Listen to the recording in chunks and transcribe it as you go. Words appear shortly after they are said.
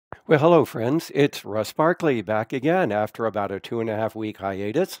Well, hello, friends. It's Russ Barkley back again after about a 2.5 week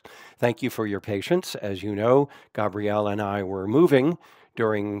hiatus. Thank you for your patience. As you know, Gabrielle and I were moving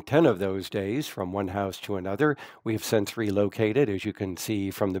during 10 of those days from one house to another. We have since relocated, as you can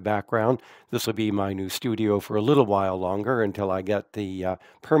see from the background. This will be my new studio for a little while longer until I get the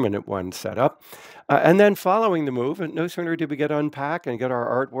permanent one set up. And then following the move, no sooner did we get unpacked and get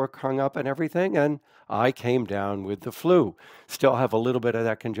our artwork hung up and everything, and I came down with the flu. Still have a little bit of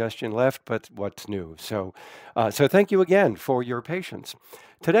that congestion left, but what's new? So thank you again for your patience.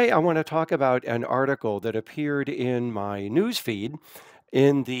 Today, I want to talk about an article that appeared in my news feed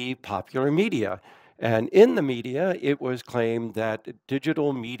in the popular media. And in the media, it was claimed that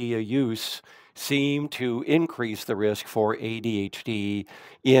digital media use seemed to increase the risk for ADHD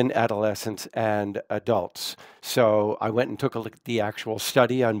in adolescents and adults. So I went and took a look at the actual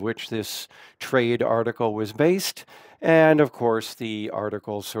study on which this trade article was based. And of course, the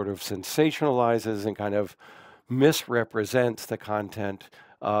article sort of sensationalizes and kind of misrepresents the content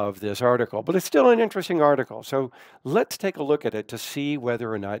of this article, but it's still an interesting article. So let's take a look at it to see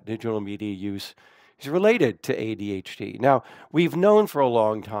whether or not digital media use is related to ADHD. Now, we've known for a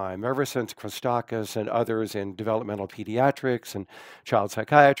long time, ever since Christakis and others in developmental pediatrics and child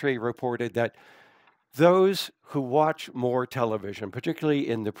psychiatry reported that those who watch more television, particularly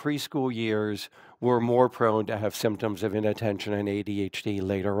in the preschool years, were more prone to have symptoms of inattention and ADHD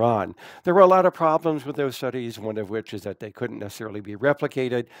later on. There were a lot of problems with those studies, one of which is that they couldn't necessarily be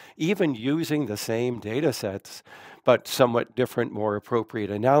replicated, even using the same data sets, but somewhat different, more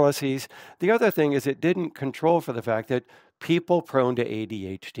appropriate analyses. The other thing is it didn't control for the fact that people prone to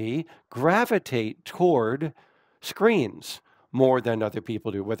ADHD gravitate toward screens more than other people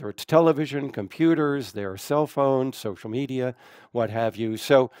do, whether it's television, computers, their cell phones, social media, what have you.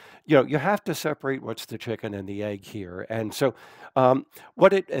 So, you have to separate what's the chicken and the egg here. And so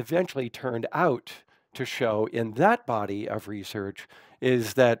what it eventually turned out to show in that body of research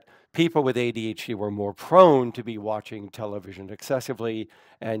is that people with ADHD were more prone to be watching television excessively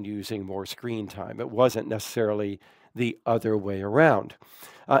and using more screen time. It wasn't necessarily the other way around.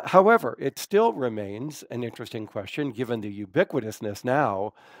 However, it still remains an interesting question given the ubiquitousness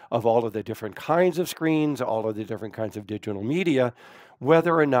now of all of the different kinds of screens, all of the different kinds of digital media,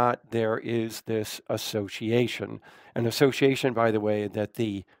 whether or not there is this association. An association, by the way, that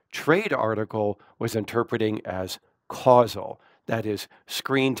the trade article was interpreting as causal. That is,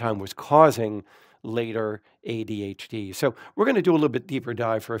 screen time was causing later ADHD. So we're going to do a little bit deeper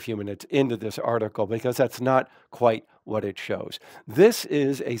dive for a few minutes into this article because that's not quite what it shows. This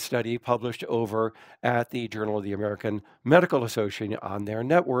is a study published over at the Journal of the American Medical Association on their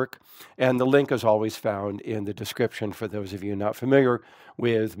network, and the link is always found in the description for those of you not familiar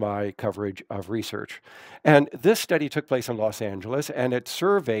with my coverage of research. And this study took place in Los Angeles, and it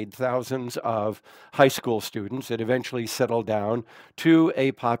surveyed thousands of high school students. It eventually settled down to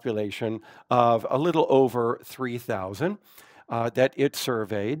a population of a little over 3,000 that it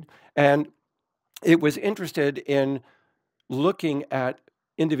surveyed. And it was interested in looking at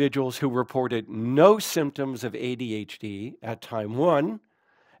individuals who reported no symptoms of ADHD at time one,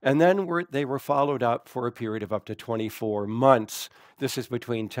 and then they were followed up for a period of up to 24 months. This is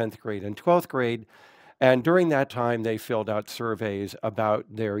between 10th grade and 12th grade. And during that time, they filled out surveys about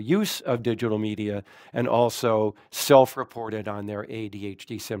their use of digital media and also self-reported on their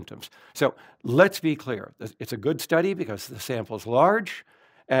ADHD symptoms. So let's be clear. It's a good study because the sample's large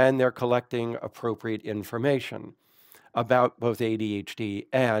and they're collecting appropriate information about both ADHD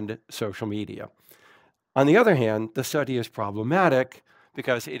and social media. On the other hand, the study is problematic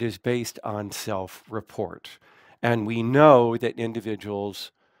because it is based on self-report. And we know that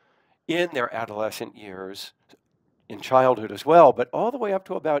individuals in their adolescent years, in childhood as well, but all the way up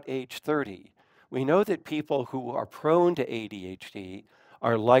to about age 30, we know that people who are prone to ADHD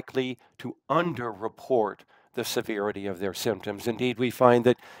are likely to underreport the severity of their symptoms. Indeed, we find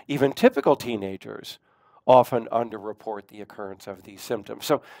that even typical teenagers often underreport the occurrence of these symptoms.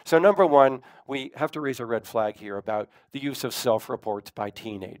 So number one, we have to raise a red flag here about the use of self-reports by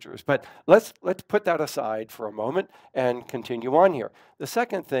teenagers. But let's put that aside for a moment and continue on here. The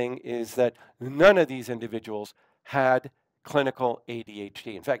second thing is that none of these individuals had clinical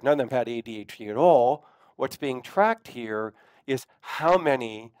ADHD. In fact, none of them had ADHD at all. What's being tracked here is how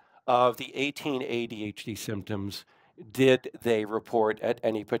many of the 18 ADHD symptoms did they report at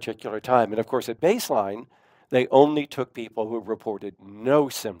any particular time. And of course, at baseline, they only took people who reported no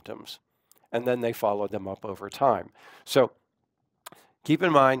symptoms, and then they followed them up over time. So keep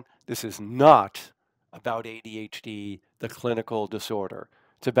in mind, this is not about ADHD, the clinical disorder.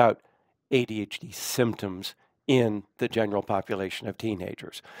 It's about ADHD symptoms in the general population of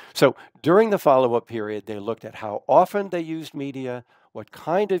teenagers. So during the follow-up period, they looked at how often they used media, what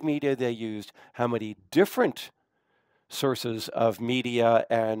kind of media they used, how many different sources of media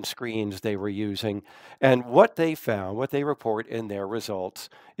and screens they were using. And what they found, what they report in their results,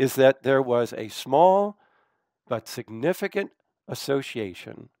 is that there was a small but significant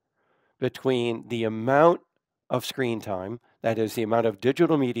association between the amount of screen time, that is, the amount of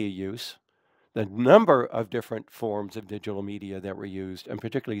digital media use, the number of different forms of digital media that were used, and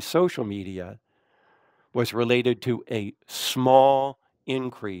particularly social media, was related to a small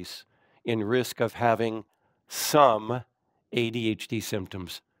increase in risk of having some ADHD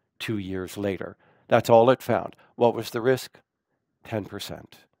symptoms 2 years later. That's all it found. What was the risk? 10%.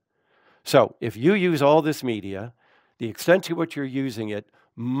 So if you use all this media, the extent to which you're using it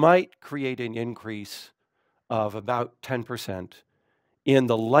might create an increase of about 10% in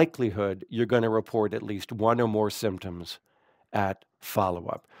the likelihood you're going to report at least one or more symptoms at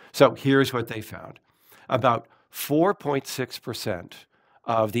follow-up. So here's what they found. About 4.6%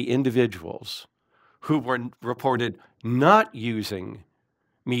 of the individuals who were reported not using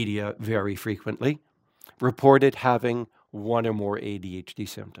media very frequently reported having one or more ADHD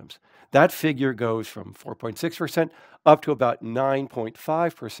symptoms. That figure goes from 4.6% up to about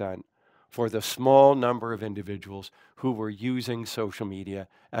 9.5% for the small number of individuals who were using social media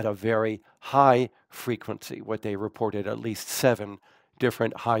at a very high frequency, what they reported at least 7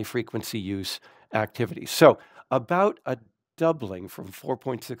 different high frequency use activities. So about a doubling from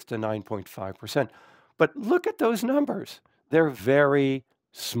 4.6 to 9.5%. But look at those numbers. They're very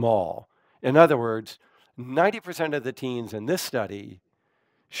small. In other words, 90% of the teens in this study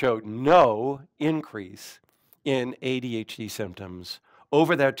showed no increase in ADHD symptoms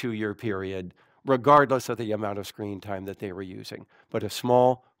over that 2-year period, regardless of the amount of screen time that they were using. But a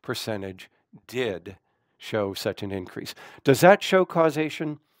small percentage did show such an increase. Does that show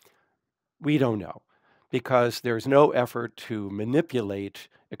causation? We don't know, because there's no effort to manipulate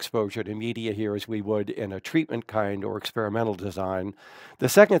exposure to media here as we would in a treatment kind or experimental design. The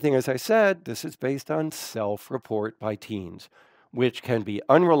second thing, as I said, this is based on self-report by teens, which can be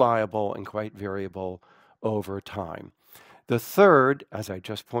unreliable and quite variable over time. The third, as I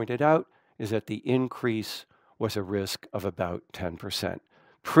just pointed out, is that the increase was a risk of about 10%.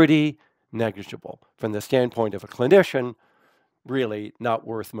 Pretty negligible. From the standpoint of a clinician, really not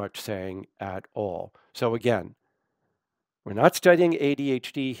worth much saying at all. So again, we're not studying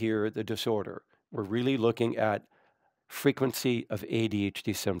ADHD here, the disorder. We're really looking at frequency of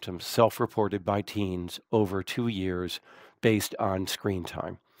ADHD symptoms self-reported by teens over 2 years based on screen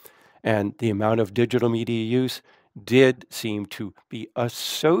time. And the amount of digital media use did seem to be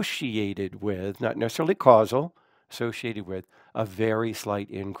associated with, not necessarily causal, associated with a very slight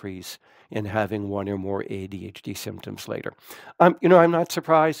increase in having one or more ADHD symptoms later. I'm not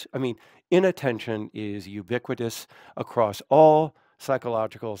surprised. I mean, inattention is ubiquitous across all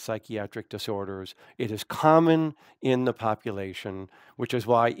psychological, psychiatric disorders. It is common in the population, which is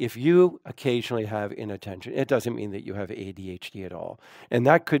why if you occasionally have inattention, it doesn't mean that you have ADHD at all. And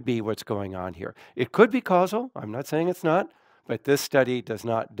that could be what's going on here. It could be causal. I'm not saying it's not, but this study does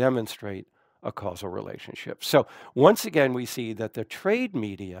not demonstrate a causal relationship. So once again, we see that the trade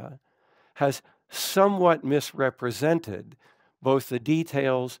media has somewhat misrepresented both the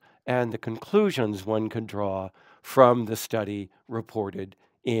details and the conclusions one could draw from the study reported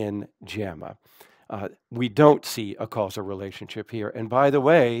in JAMA. We don't see a causal relationship here. And by the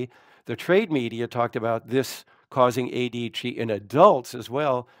way, the trade media talked about this causing ADHD in adults as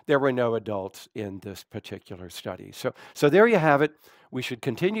well. There were no adults in this particular study. So there you have it. We should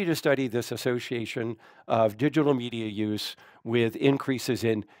continue to study this association of digital media use with increases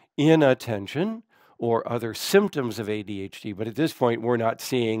in inattention or other symptoms of ADHD. But at this point, we're not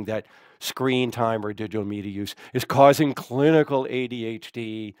seeing that screen time or digital media use is causing clinical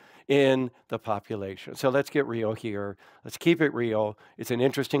ADHD in the population. So let's get real here. Let's keep it real. It's an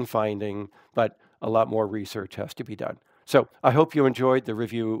interesting finding, but a lot more research has to be done. So I hope you enjoyed the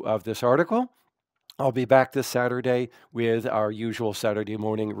review of this article. I'll be back this Saturday with our usual Saturday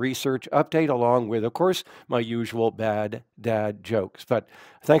morning research update, along with, of course, my usual bad dad jokes. But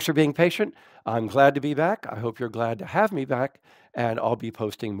thanks for being patient. I'm glad to be back. I hope you're glad to have me back, and I'll be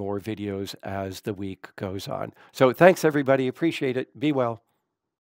posting more videos as the week goes on. So thanks, everybody. Appreciate it. Be well.